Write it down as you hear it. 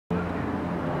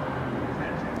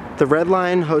The Red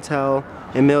Lion Hotel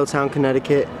in Middletown,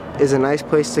 Connecticut is a nice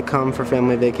place to come for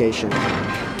family vacation.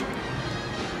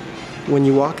 When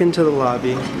you walk into the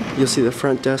lobby, you'll see the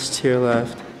front desk to your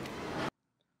left.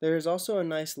 There is also a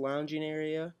nice lounging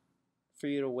area for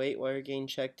you to wait while you're getting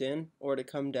checked in or to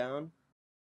come down.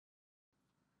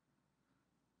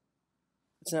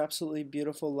 It's an absolutely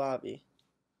beautiful lobby.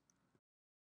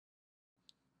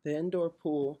 The indoor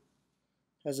pool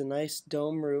has a nice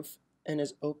dome roof and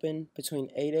is open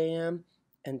between 8 a.m.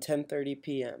 and 10:30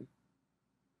 p.m.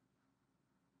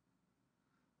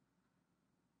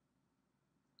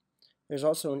 There's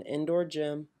also an indoor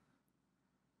gym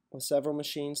with several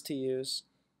machines to use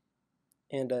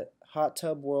and a hot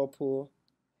tub whirlpool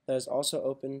that is also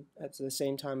open at the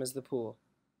same time as the pool,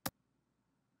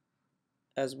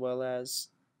 as well as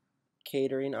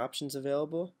catering options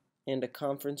available and a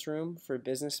conference room for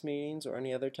business meetings or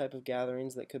any other type of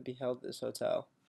gatherings that could be held at this hotel.